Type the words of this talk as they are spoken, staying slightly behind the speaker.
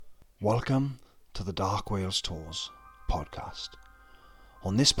Welcome to the Dark Wales Tours podcast.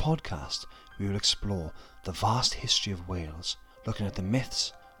 On this podcast, we will explore the vast history of Wales, looking at the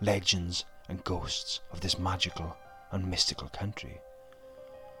myths, legends and ghosts of this magical and mystical country.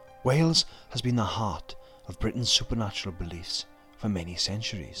 Wales has been the heart of Britain's supernatural beliefs for many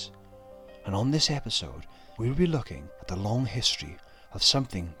centuries. And on this episode, we will be looking at the long history of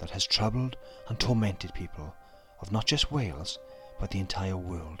something that has troubled and tormented people of not just Wales, but the entire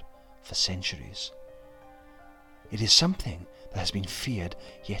world for centuries. It is something that has been feared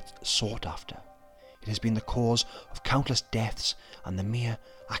yet sought after. It has been the cause of countless deaths, and the mere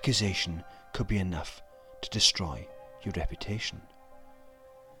accusation could be enough to destroy your reputation.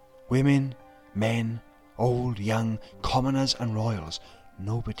 Women, men, old, young, commoners and royals,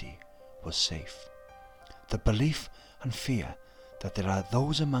 nobody was safe. The belief and fear that there are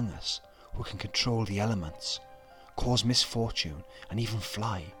those among us who can control the elements, cause misfortune and even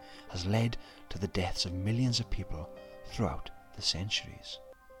fly has led to the deaths of millions of people throughout the centuries.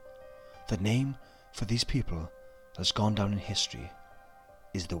 The name for these people that has gone down in history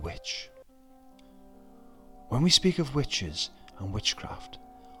is the witch. When we speak of witches and witchcraft,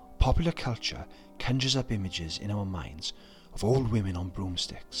 popular culture conjures up images in our minds of old women on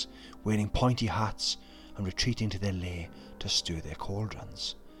broomsticks, wearing pointy hats and retreating to their lair to stir their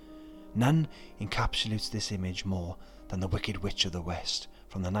cauldrons. None encapsulates this image more than the Wicked Witch of the West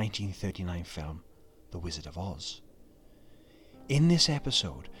from the 1939 film The Wizard of Oz. In this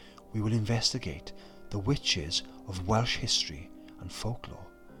episode, we will investigate the witches of Welsh history and folklore,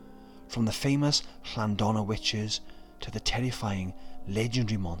 from the famous Llandonna witches to the terrifying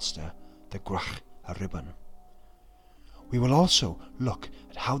legendary monster, the Gwrach y Rhibyn. We will also look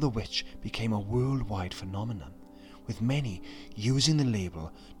at how the witch became a worldwide phenomenon, with many using the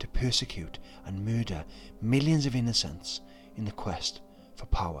label to persecute and murder millions of innocents in the quest for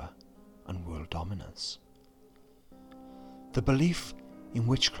power and world dominance. The belief in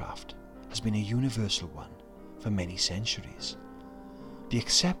witchcraft has been a universal one for many centuries. The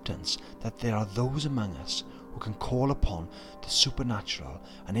acceptance that there are those among us who can call upon the supernatural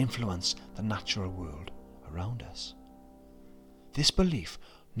and influence the natural world around us. This belief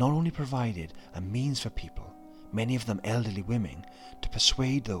not only provided a means for people, many of them elderly women, to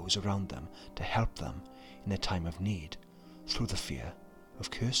persuade those around them to help them in their time of need through the fear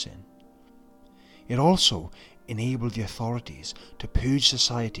of cursing. It also enabled the authorities to purge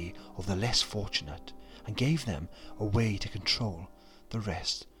society of the less fortunate and gave them a way to control the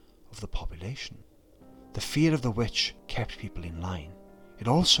rest of the population. The fear of the witch kept people in line. It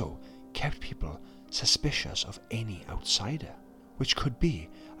also kept people suspicious of any outsider, which could be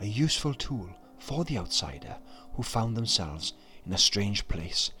a useful tool for the outsider who found themselves in a strange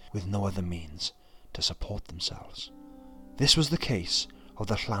place with no other means to support themselves. This was the case of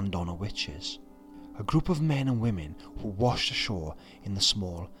the Llandonna witches, a group of men and women who washed ashore in the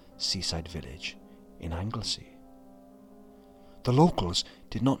small seaside village in Anglesey. The locals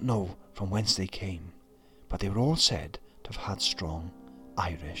did not know from whence they came, but they were all said to have had strong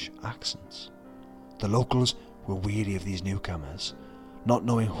Irish accents. The locals were weary of these newcomers, not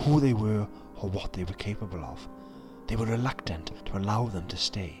knowing who they were or what they were capable of. They were reluctant to allow them to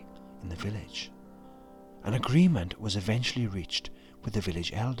stay in the village. An agreement was eventually reached with the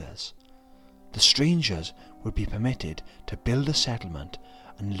village elders. The strangers would be permitted to build a settlement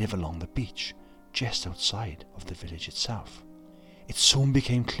and live along the beach just outside of the village itself. It soon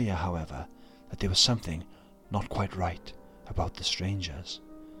became clear, however, that there was something not quite right about the strangers.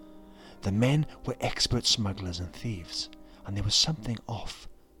 The men were expert smugglers and thieves, and there was something off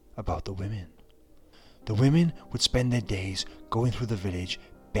about the women. The women would spend their days going through the village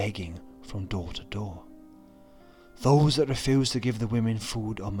begging from door to door. Those that refused to give the women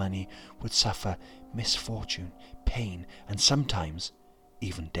food or money would suffer misfortune, pain, and sometimes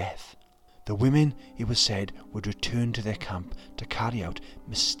even death. The women, it was said, would return to their camp to carry out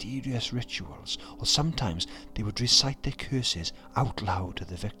mysterious rituals, or sometimes they would recite their curses out loud to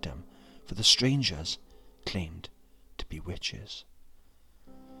the victim, for the strangers claimed to be witches.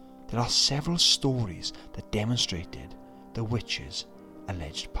 There are several stories that demonstrated the witches'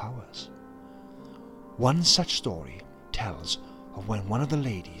 alleged powers. One such story tells of when one of the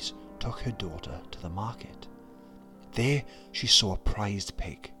ladies took her daughter to the market. There she saw a prized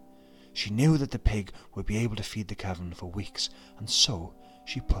pig. She knew that the pig would be able to feed the coven for weeks, and so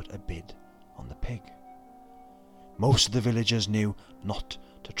she put a bid on the pig. Most of the villagers knew not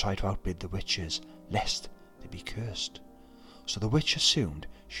to try to outbid the witches, lest they be cursed. So the witch assumed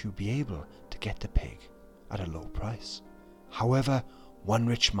she would be able to get the pig at a low price. However, one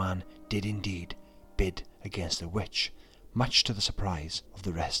rich man did indeed bid against the witch, much to the surprise of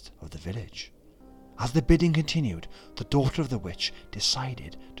the rest of the village. As the bidding continued, the daughter of the witch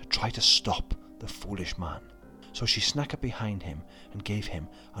decided to try to stop the foolish man. So she snuck up behind him and gave him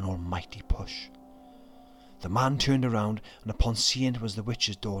an almighty push. The man turned around, and upon seeing it was the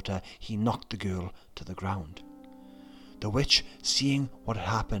witch's daughter, he knocked the girl to the ground. The witch, seeing what had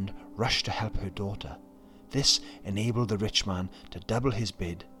happened, rushed to help her daughter. This enabled the rich man to double his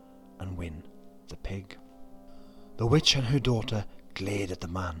bid and win the pig. The witch and her daughter glared at the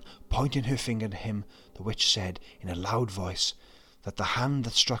man. Pointing her finger at him, the witch said in a loud voice that the hand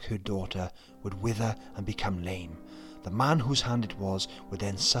that struck her daughter would wither and become lame. The man whose hand it was would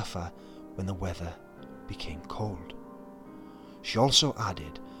then suffer when the weather became cold. She also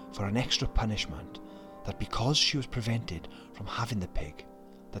added, for an extra punishment, that because she was prevented from having the pig,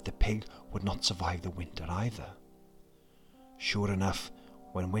 that the pig would not survive the winter either. Sure enough,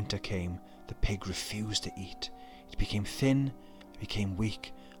 when winter came, the pig refused to eat. It became thin, it became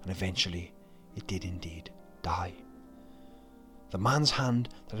weak, and eventually it did indeed die. The man's hand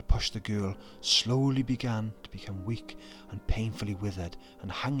that had pushed the girl slowly began to become weak and painfully withered and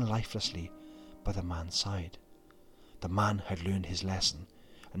hung lifelessly by the man's side. The man had learned his lesson,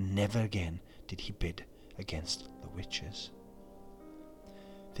 and never again did he bid against the witches.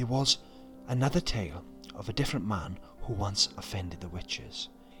 There was another tale of a different man who once offended the witches.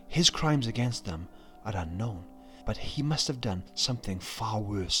 His crimes against them are unknown, but he must have done something far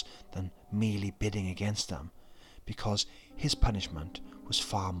worse than merely bidding against them, because his punishment was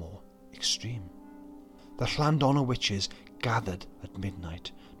far more extreme. The Llandonner witches gathered at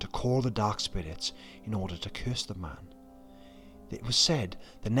midnight to call the dark spirits in order to curse the man. It was said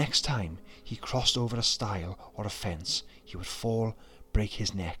the next time he crossed over a stile or a fence, he would fall, break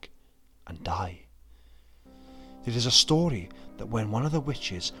his neck, and die. There is a story that when one of the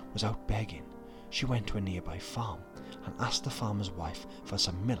witches was out begging, she went to a nearby farm and asked the farmer's wife for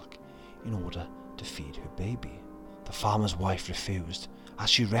some milk in order to feed her baby. The farmer's wife refused, as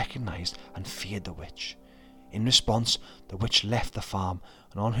she recognized and feared the witch. In response, the witch left the farm,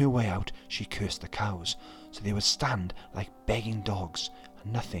 and on her way out she cursed the cows, so they would stand like begging dogs,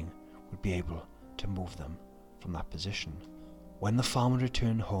 and nothing would be able to move them from that position. When the farmer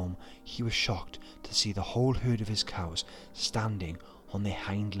returned home, he was shocked to see the whole herd of his cows standing on their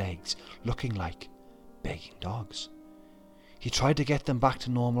hind legs, looking like begging dogs. He tried to get them back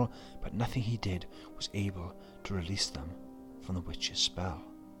to normal, but nothing he did was able to release them from the witch's spell.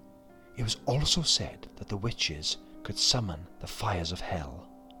 It was also said that the witches could summon the fires of hell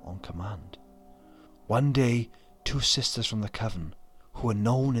on command. One day, two sisters from the coven, who were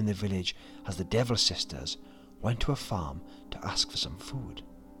known in the village as the Devil Sisters, went to a farm to ask for some food.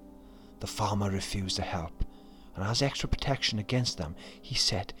 The farmer refused to help, and as extra protection against them, he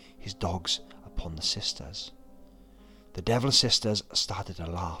set his dogs upon the sisters. The Devil Sisters started to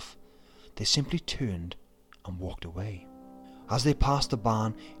laugh. They simply turned and walked away. As they passed the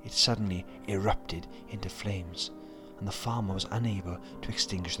barn, it suddenly erupted into flames, and the farmer was unable to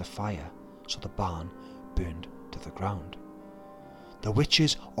extinguish the fire, so the barn burned to the ground. The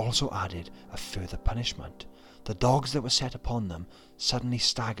witches also added a further punishment. The dogs that were set upon them suddenly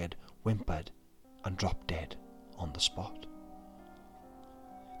staggered, whimpered, and dropped dead on the spot.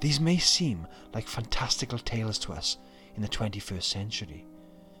 These may seem like fantastical tales to us in the 21st century,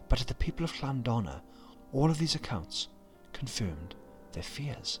 but to the people of Llandonner, all of these accounts confirmed their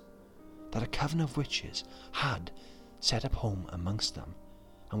fears that a coven of witches had set up home amongst them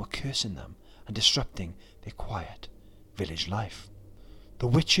and were cursing them and disrupting their quiet village life. The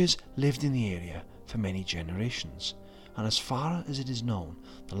witches lived in the area for many generations, and as far as it is known,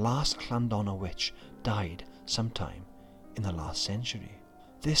 the last Llandonner witch died sometime in the last century.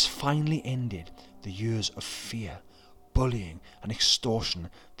 This finally ended the years of fear, bullying and extortion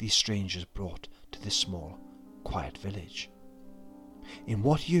these strangers brought to this small, quiet village. In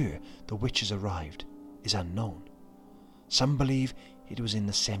what year the witches arrived is unknown. Some believe it was in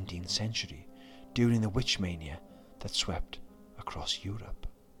the 17th century, during the witch mania that swept across Europe.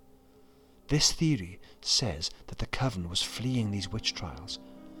 This theory says that the coven was fleeing these witch trials,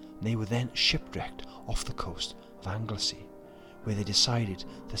 and they were then shipwrecked off the coast of Anglesey, where they decided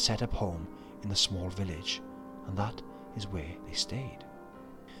to set up home in the small village, and that is where they stayed.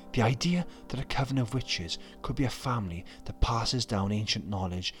 The idea that a coven of witches could be a family that passes down ancient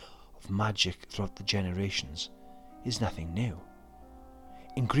knowledge of magic throughout the generations is nothing new.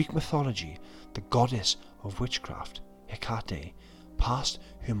 In Greek mythology, the goddess of witchcraft, Hecate, passed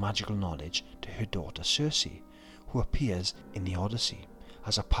her magical knowledge to her daughter Circe, who appears in the Odyssey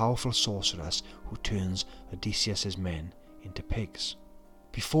as a powerful sorceress who turns Odysseus' men into pigs.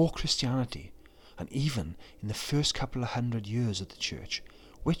 Before Christianity, and even in the first couple of 100 years of the church,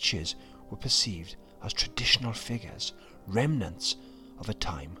 witches were perceived as traditional figures, remnants of a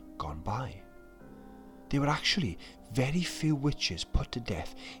time gone by. There were actually very few witches put to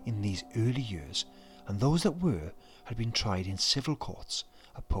death in these early years, and those that were had been tried in civil courts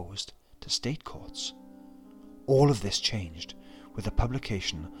opposed to state courts. All of this changed with the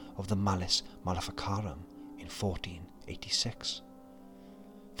publication of the Malleus Maleficarum in 1486.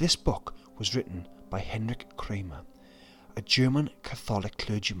 This book was written by Heinrich Kramer, a German Catholic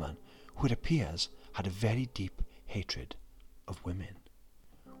clergyman who, it appears, had a very deep hatred of women.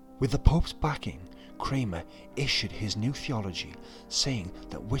 With the Pope's backing, Kramer issued his new theology, saying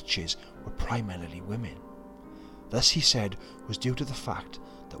that witches were primarily women. This, he said, was due to the fact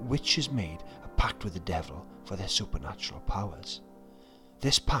that witches made a pact with the devil for their supernatural powers.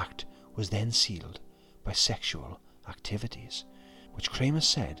 This pact was then sealed by sexual activities, which Kramer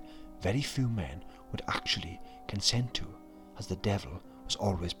said very few men would actually consent to, as the devil was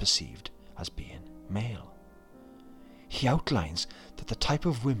always perceived as being male. He outlines that the type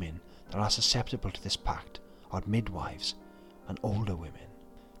of women that are susceptible to this pact are midwives and older women.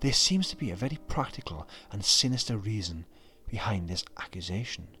 There seems to be a very practical and sinister reason behind this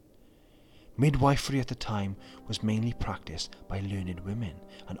accusation. Midwifery at the time was mainly practiced by learned women,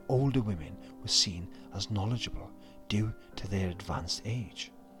 and older women were seen as knowledgeable due to their advanced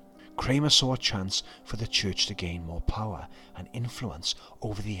age. Kramer saw a chance for the church to gain more power and influence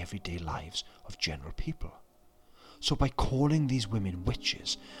over the everyday lives of general people. So by calling these women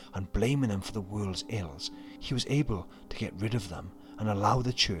witches and blaming them for the world's ills, he was able to get rid of them and allow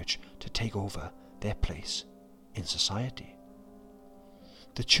the church to take over their place in society.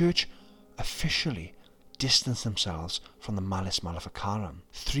 The church officially distanced themselves from the Malleus Maleficarum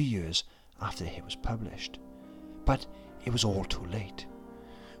 3 years after it was published. But it was all too late.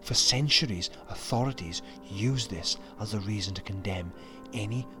 For centuries, authorities used this as a reason to condemn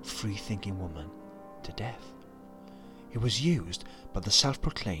any free-thinking woman to death. It was used by the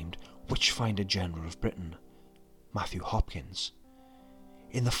self-proclaimed Witchfinder General of Britain, Matthew Hopkins.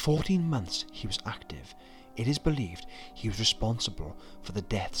 In the 14 months he was active, it is believed he was responsible for the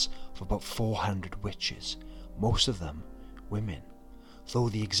deaths of about 400 witches, most of them women, though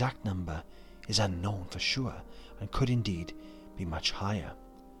the exact number is unknown for sure and could indeed be much higher.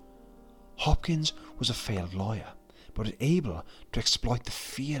 Hopkins was a failed lawyer, but was able to exploit the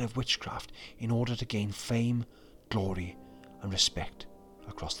fear of witchcraft in order to gain fame, glory and respect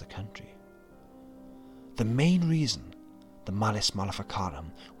across the country. The main reason the Malleus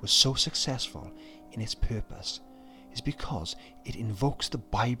Maleficarum was so successful in its purpose is because it invokes the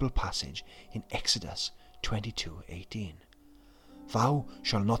Bible passage in Exodus 22:18. Thou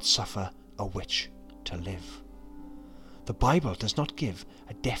shalt not suffer a witch to live. The Bible does not give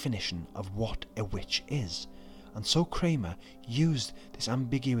a definition of what a witch is, and so Kramer used this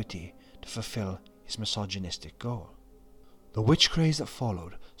ambiguity to fulfill his misogynistic goal. The witch craze that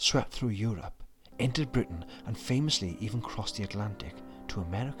followed swept through Europe, entered Britain and famously even crossed the Atlantic to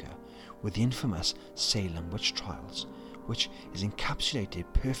America with the infamous Salem witch trials, which is encapsulated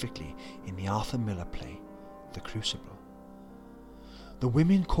perfectly in the Arthur Miller play, The Crucible. The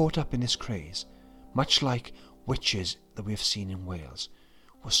women caught up in this craze, much like witches that we have seen in Wales,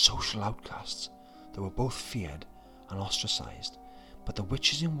 were social outcasts that were both feared and ostracised, but the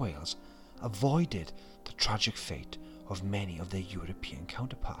witches in Wales avoided the tragic fate of many of their European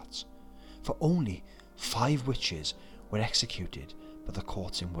counterparts, for only 5 witches were executed by the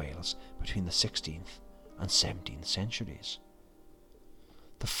courts in Wales between the 16th and 17th centuries.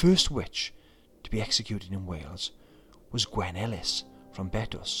 The first witch to be executed in Wales was Gwen Ellis from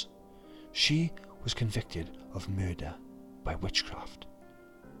Betws. She was convicted of murder by witchcraft.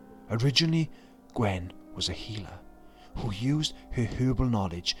 Originally, Gwen was a healer who used her herbal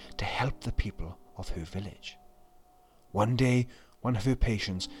knowledge to help the people of her village. One day, one of her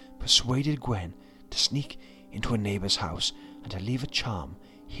patients persuaded Gwen to sneak into a neighbour's house and to leave a charm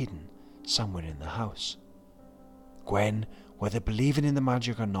hidden somewhere in the house. Gwen, whether believing in the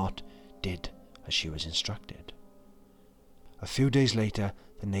magic or not, did as she was instructed. A few days later,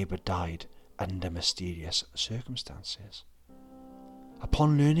 the neighbour died under mysterious circumstances.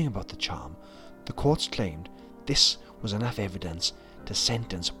 Upon learning about the charm, the courts claimed this was enough evidence to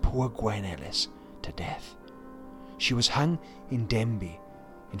sentence poor Gwen Ellis to death. She was hung in Denbigh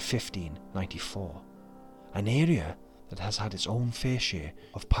in 1594, an area that has had its own fair share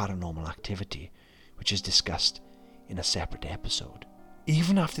of paranormal activity, which is discussed in a separate episode.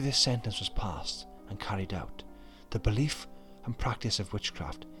 Even after this sentence was passed and carried out, the belief and practice of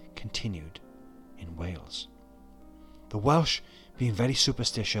witchcraft continued in Wales. The Welsh being very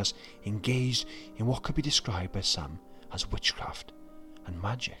superstitious, engaged in what could be described by some as witchcraft and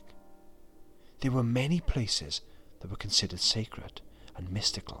magic. There were many places that were considered sacred and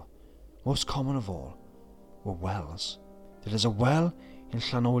mystical. Most common of all were wells. There is a well in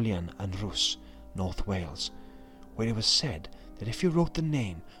Llanolian and Rhws, North Wales, where it was said that if you wrote the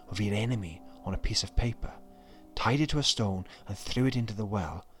name of your enemy on a piece of paper, tied it to a stone and threw it into the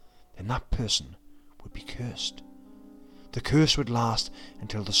well, then that person would be cursed. The curse would last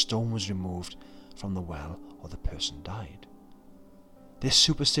until the stone was removed from the well or the person died. This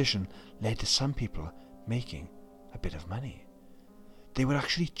superstition led to some people making a bit of money. They would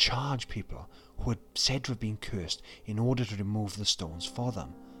actually charge people who were said to have been cursed in order to remove the stones for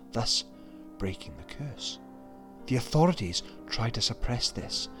them, thus breaking the curse. The authorities tried to suppress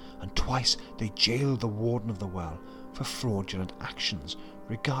this, and twice they jailed the warden of the well for fraudulent actions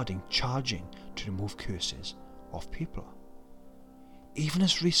regarding charging to remove curses of people. Even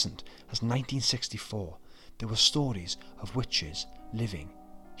as recent as 1964, there were stories of witches living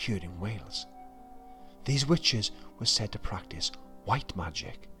here in Wales. These witches were said to practice white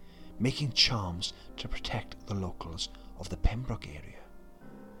magic, making charms to protect the locals of the Pembroke area.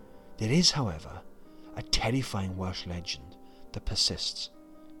 There is, however, a terrifying Welsh legend that persists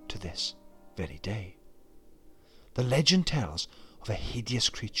to this very day. The legend tells of a hideous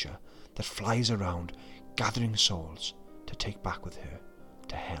creature that flies around gathering souls to take back with her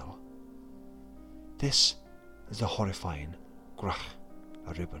to hell. This is the horrifying Gwrach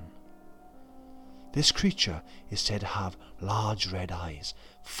y Rhibyn. This creature is said to have large red eyes,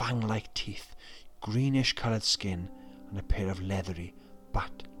 fang-like teeth, greenish-coloured skin, and a pair of leathery,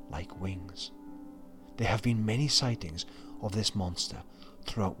 bat-like wings. There have been many sightings of this monster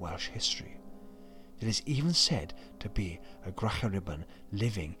throughout Welsh history. It is even said to be a Gwrach y Rhibyn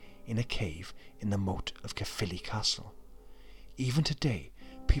living in a cave in the moat of Caerphilly Castle. Even today,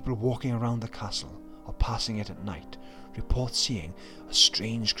 people walking around the castle or passing it at night report seeing a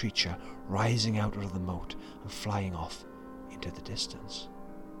strange creature rising out of the moat and flying off into the distance.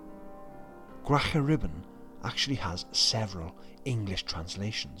 Gwrach y Rhibyn actually has several English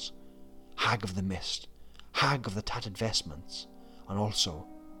translations: Hag of the Mist, Hag of the Tattered Vestments, and also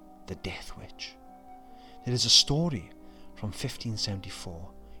the Death Witch. There is a story from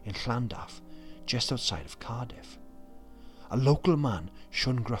 1574 in Llandaff, just outside of Cardiff. A local man,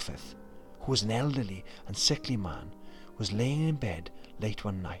 Siwn Gruffydd, who was an elderly and sickly man, was laying in bed late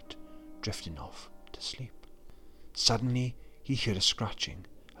one night, drifting off to sleep. Suddenly he heard a scratching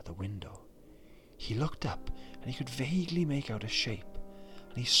at the window. He looked up and he could vaguely make out a shape,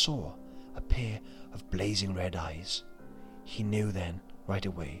 and he saw a pair of blazing red eyes. He knew then, right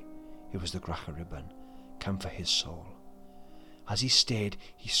away, it was the Gwrach y Rhibyn, come for his soul. As he stared,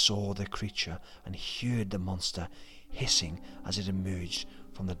 he saw the creature and heard the monster hissing as it emerged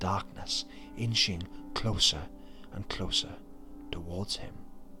from the darkness, inching closer and closer towards him.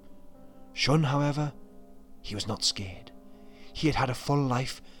 Siwn, however, he was not scared. He had had a full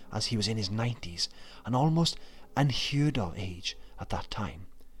life as he was in his 90s, an almost unheard of age at that time.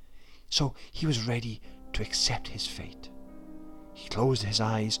 So he was ready to accept his fate. He closed his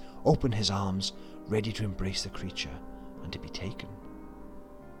eyes, opened his arms, ready to embrace the creature and to be taken.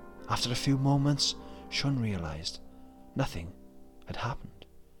 After a few moments, Siwn realized nothing had happened.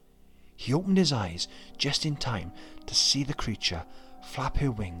 He opened his eyes just in time to see the creature flap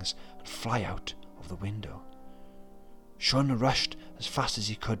her wings and fly out of the window. Siwn rushed as fast as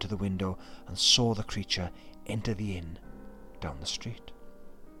he could to the window and saw the creature enter the inn down the street.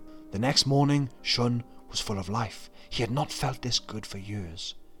 The next morning, Siwn was full of life. He had not felt this good for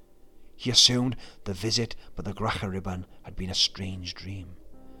years. He assumed the visit by the Gwrach y Rhibyn had been a strange dream,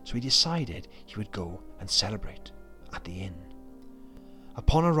 so he decided he would go and celebrate at the inn.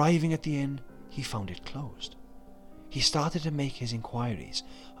 Upon arriving at the inn, he found it closed. He started to make his inquiries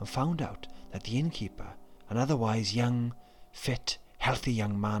and found out that the innkeeper, an otherwise young, fit, healthy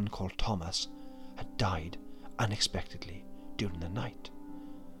young man called Thomas, had died unexpectedly during the night.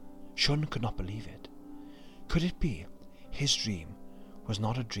 Siwn could not believe it. Could it be his dream was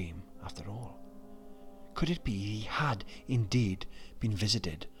not a dream after all? Could it be he had indeed been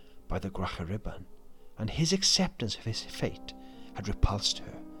visited by the Gwrach y Rhibyn, and his acceptance of his fate had repulsed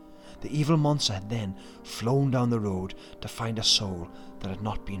her? The evil monster had then flown down the road to find a soul that had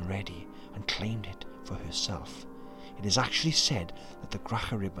not been ready and claimed it for herself. It is actually said that the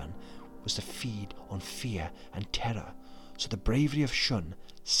Gwrach y Rhibyn was to feed on fear and terror, so the bravery of Siwn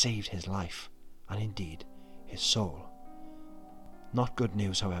saved his life, and indeed his soul. Not good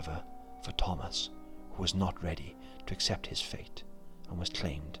news, however, for Thomas, who was not ready to accept his fate and was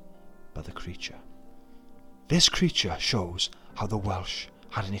claimed by the creature. This creature shows how the Welsh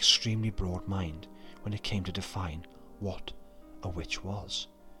had an extremely broad mind when it came to define what a witch was.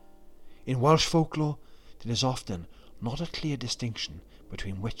 In Welsh folklore, there is often not a clear distinction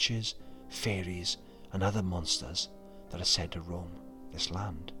between witches, fairies and other monsters that are said to roam this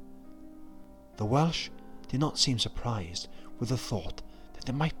land. The Welsh did not seem surprised with the thought that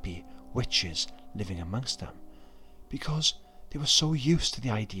there might be witches living amongst them, because they were so used to the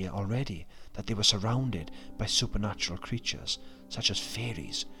idea already that they were surrounded by supernatural creatures such as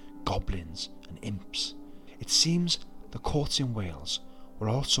fairies, goblins and imps. It seems the courts in Wales were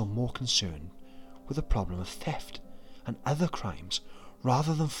also more concerned with the problem of theft and other crimes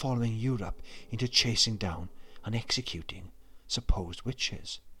rather than following Europe into chasing down and executing supposed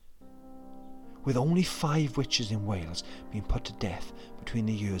witches. With only 5 witches in Wales being put to death between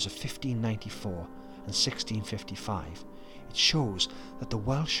the years of 1594 and 1655, it shows that the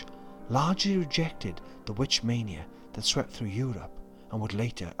Welsh largely rejected the witch mania that swept through Europe and would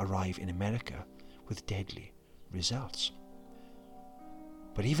later arrive in America with deadly results.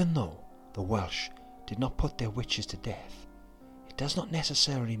 But even though the Welsh did not put their witches to death, it does not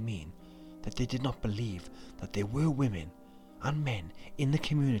necessarily mean that they did not believe that there were women and men in the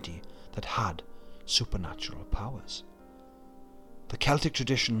community that had supernatural powers. The Celtic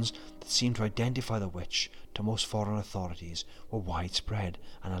traditions that seem to identify the witch to most foreign authorities were widespread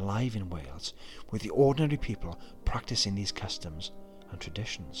and alive in Wales, with the ordinary people practicing these customs and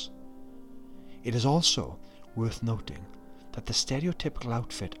traditions. It is also worth noting that the stereotypical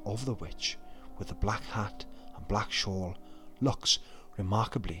outfit of the witch, with the black hat and black shawl, looks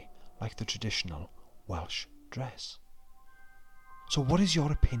remarkably like the traditional Welsh dress. So what is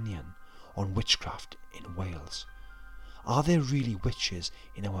your opinion on witchcraft in Wales? Are there really witches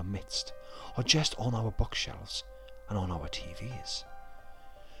in our midst, or just on our bookshelves and on our TVs?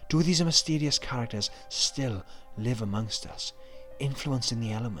 Do these mysterious characters still live amongst us, influencing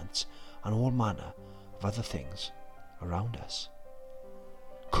the elements and all manner of other things around us?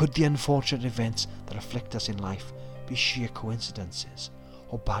 Could the unfortunate events that afflict us in life be sheer coincidences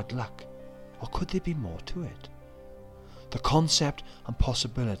or bad luck, or could there be more to it? The concept and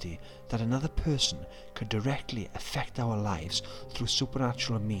possibility that another person could directly affect our lives through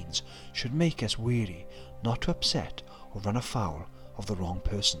supernatural means should make us wary not to upset or run afoul of the wrong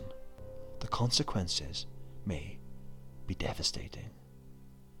person. The consequences may be devastating.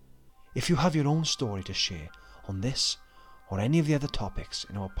 If you have your own story to share on this or any of the other topics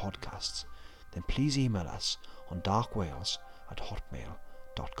in our podcasts, then please email us on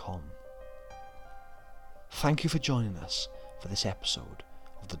darkwales@hotmail.com. Thank you for joining us for this episode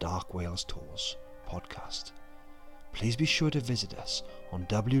of the Dark Wales Tours podcast. Please be sure to visit us on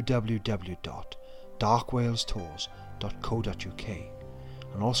www.darkwalestours.co.uk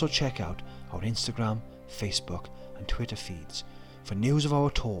and also check out our Instagram, Facebook and Twitter feeds for news of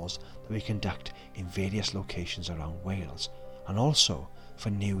our tours that we conduct in various locations around Wales, and also for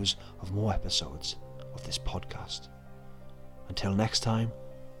news of more episodes of this podcast. Until next time,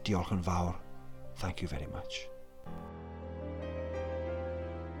 diolch yn fawr. Thank you very much.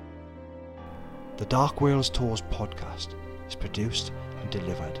 The Dark Wales Tours podcast is produced and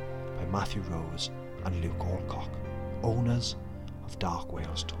delivered by Matthew Rose and Luke Alcock, owners of Dark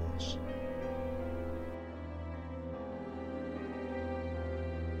Wales Tours.